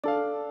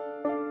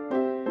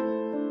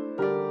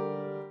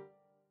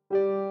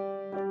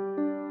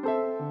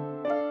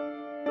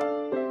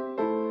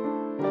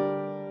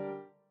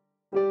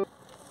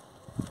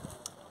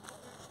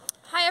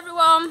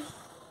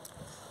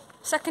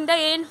Second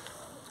day in.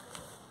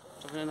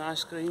 Having an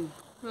ice cream.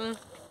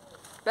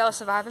 Barely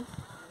surviving.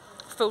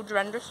 Food's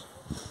horrendous.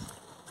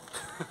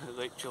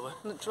 Literally.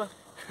 Literally.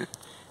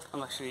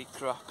 Unless you eat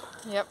crap.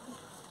 Yep.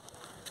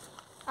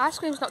 Ice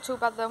cream's not too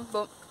bad though,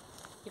 but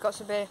you've got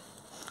to be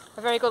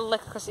a very good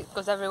lick because it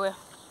goes everywhere.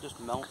 Just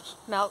melts.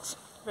 Melts.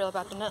 Really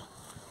bad, doesn't it?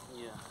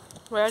 Yeah.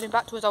 We're heading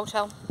back to his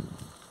hotel.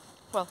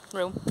 Well,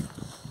 room.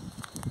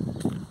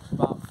 It's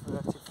about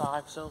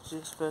 35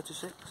 Celsius,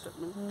 36 at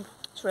the minute.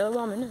 It's really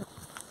warm, isn't it?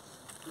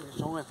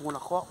 It's only 1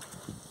 o'clock.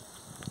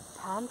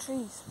 Palm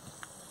trees.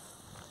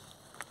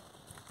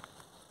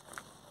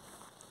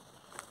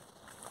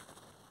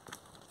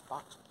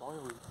 Back's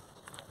boiling.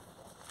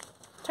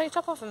 Take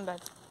your top off in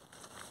bed.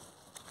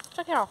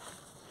 Take it off.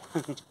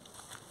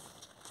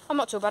 I'm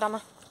not too bad, am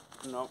I?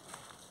 No.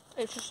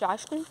 It's just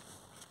ice cream.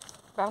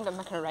 But I'm going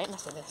to make a right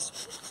mess of this.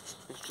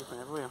 It's dripping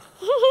everywhere.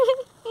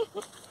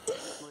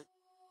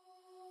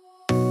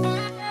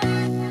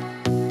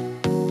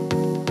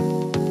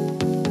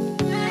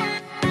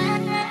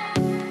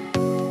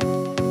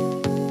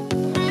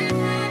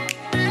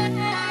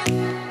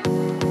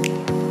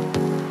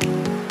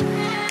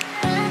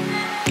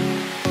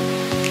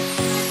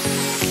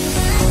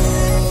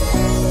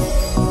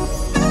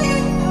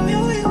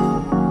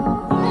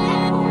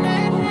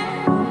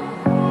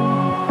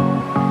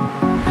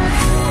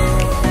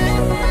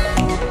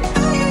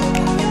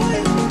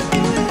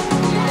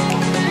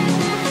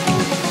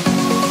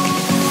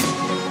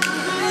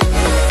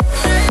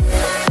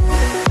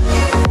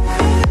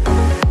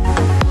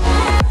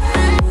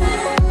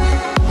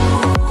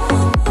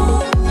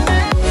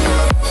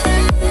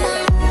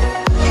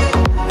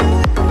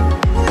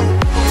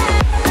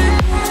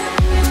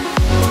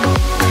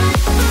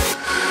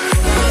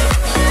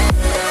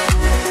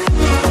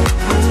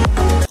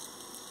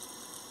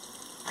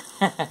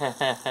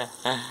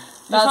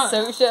 That's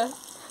so sure.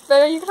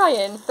 Babe, are you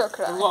crying? Don't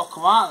cry. What,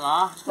 come out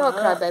now? Don't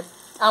cry, babe.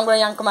 I'm going to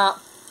yank them out.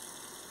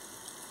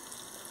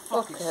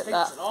 Fucking Look at stinks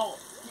that. at all.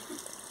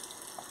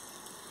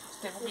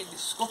 It's fucking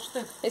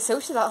disgusting. It's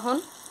sushi, that,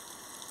 hun.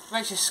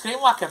 Makes you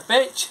scream like a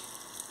bitch.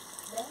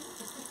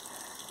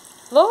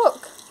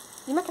 Look.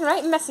 You're making a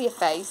right mess of your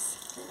face.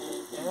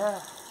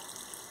 Yeah.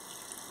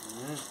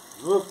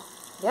 Look.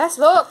 Yes,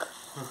 look.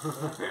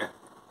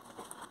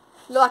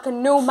 Look like a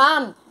new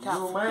man.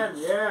 New man,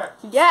 yeah.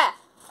 Yeah.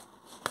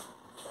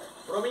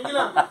 From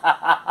England.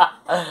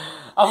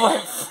 I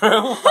went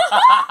through.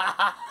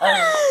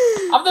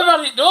 I've never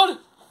had it done.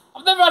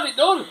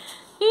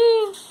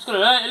 It's gonna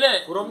hurt, isn't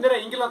it? From there,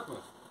 England.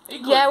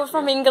 England. Yeah, we're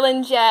from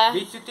England, yeah.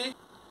 Which city?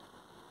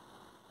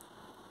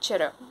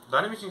 Cheer up.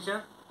 Done misin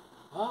sen?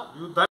 What?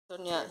 You done?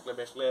 Done yet.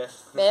 Bekle.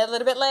 Be a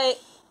little bit late.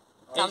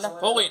 It's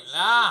pulling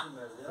now.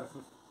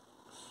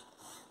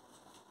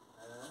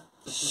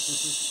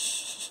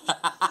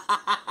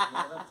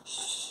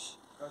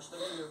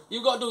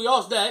 You got to do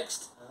yours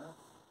next.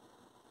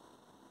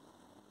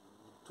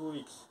 2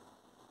 weeks.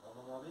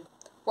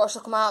 Watch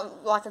them come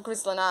out like a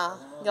grizzly now.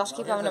 You'll have to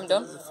keep having them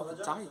done. They're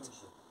fucking tight.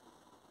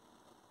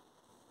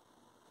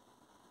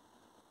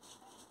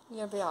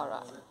 You'll be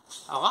alright.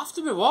 I'll have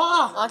to be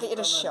what? I'll get you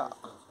the shot.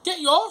 Get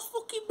yours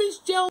fucking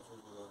bitch gel.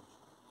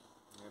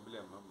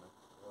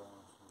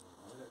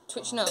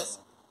 Twitch your nose.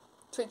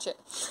 Twitch it.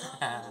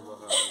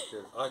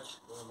 Aç.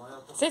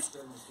 Sit.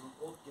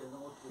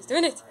 He's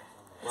doing it.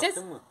 It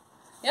is.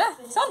 Yeah,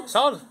 it's on. It's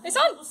on. It's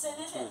on.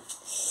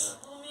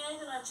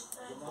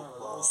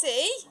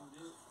 See?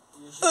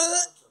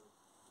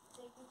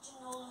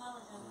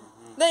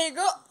 There you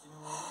go.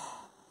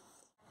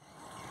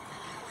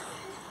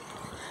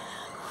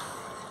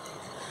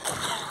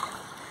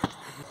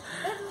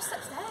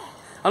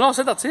 I know, I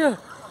said that to you.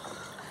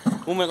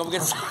 1 minute, I'm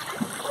getting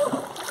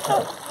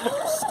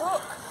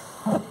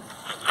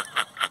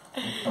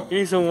You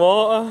need some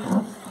water.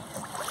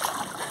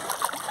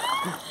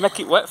 Make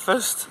it wet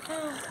first.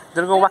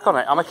 Did I go whack on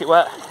it? I'll make it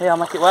wet. Here, I'll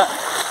make it wet.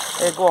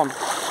 Here, go on.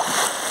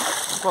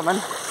 Go on then.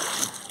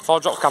 Before I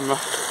drop the camera.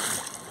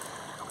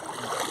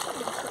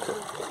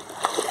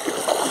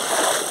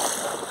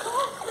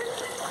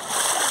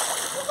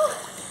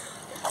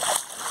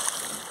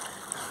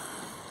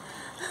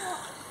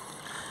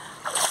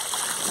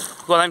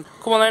 Go on then.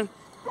 Come on then.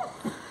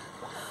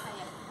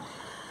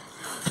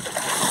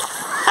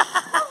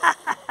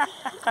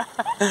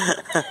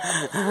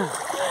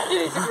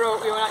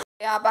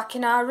 We are back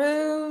in our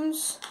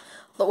rooms.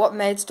 Look what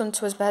Maid's done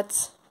to his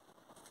beds.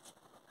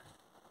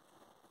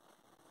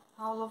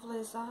 How lovely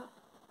is that?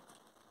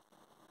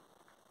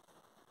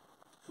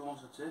 She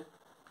wants a tip.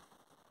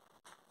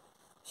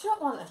 She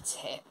don't want a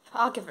tip.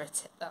 I'll give her a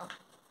tip though.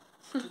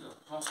 She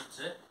wants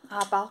a tip.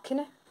 Our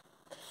balcony.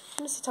 I'm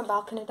gonna sit on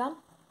balcony, Dan.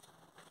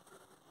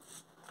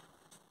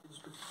 You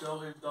just could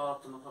go in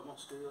dark and look at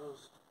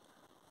mosquitoes.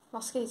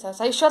 Mosquitoes.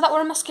 Are you sure that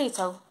were a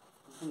mosquito?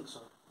 I think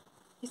so.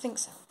 You think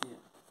so? Yeah.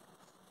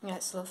 Yeah,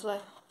 it's lovely.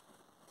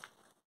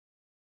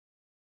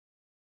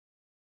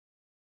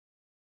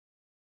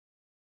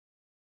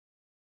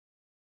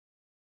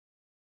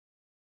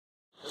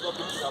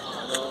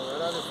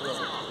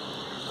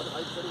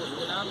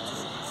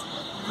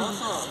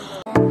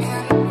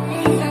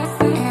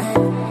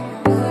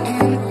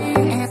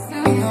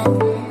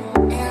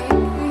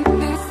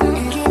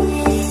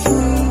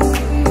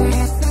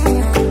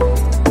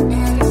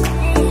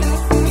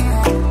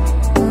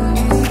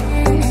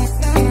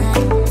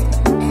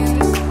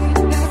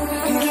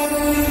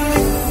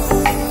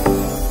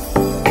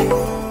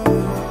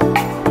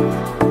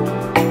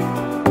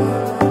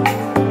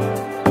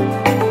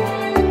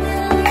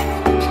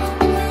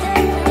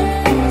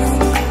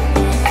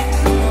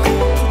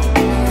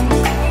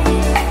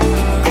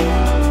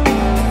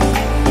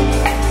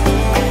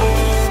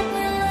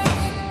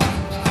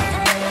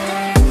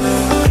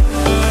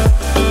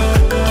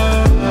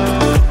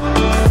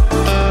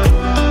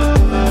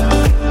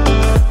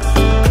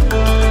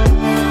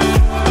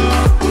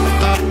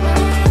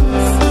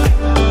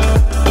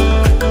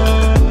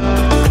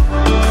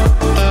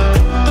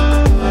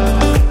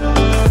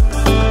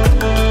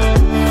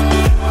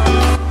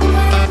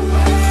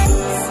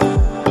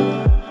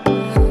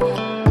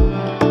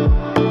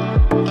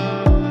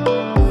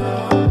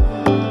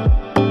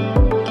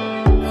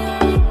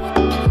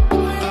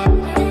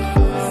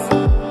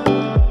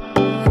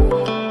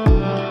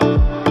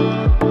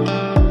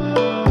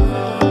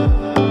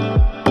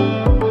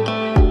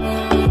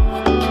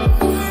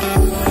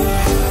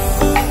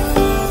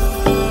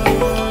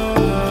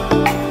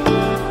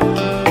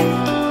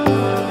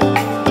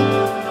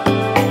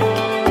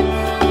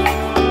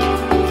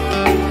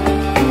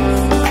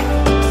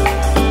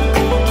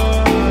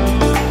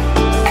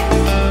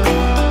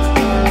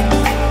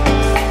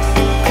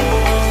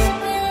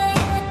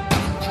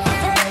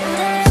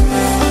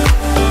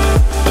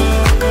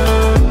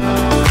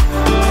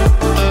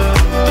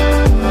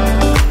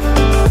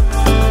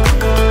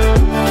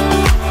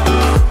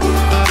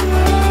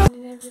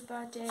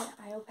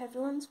 I hope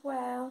everyone's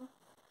well.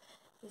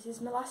 This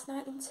is my last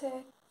night in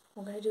Turkey.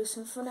 We're going to do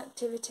some fun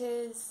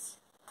activities,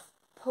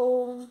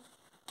 pool,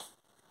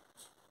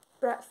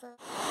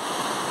 breakfast.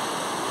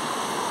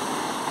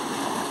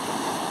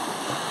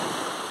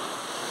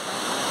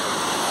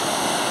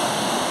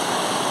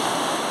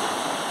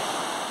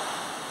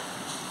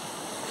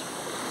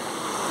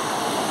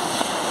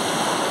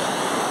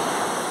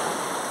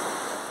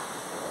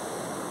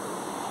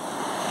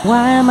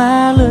 Why am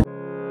I looking?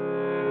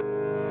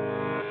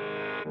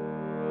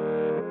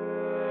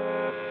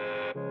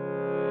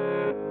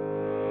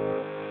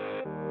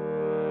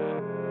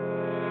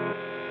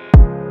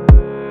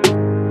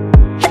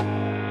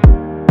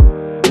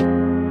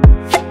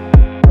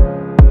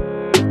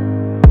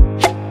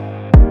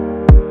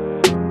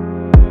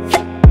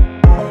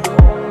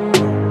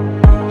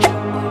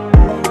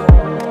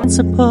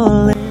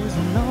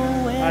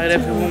 Alright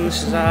everyone,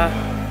 this is our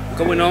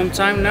going home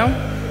time now.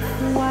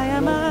 Why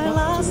am I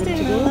lost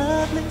in a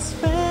loveless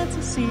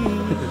fantasy?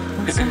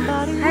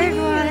 Hi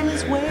everyone.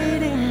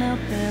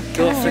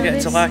 Don't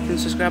forget to like and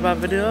subscribe our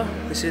video.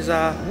 This is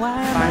our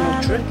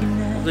final trip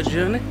of the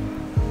journey.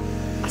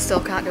 I still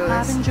can't do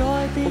this.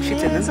 Push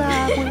it in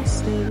then.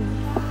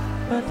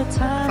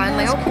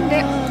 Finally opened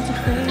it.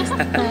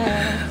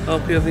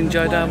 Hope you have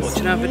enjoyed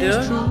watching our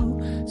video.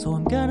 So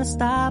I'm gonna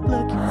stop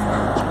looking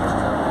at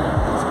you.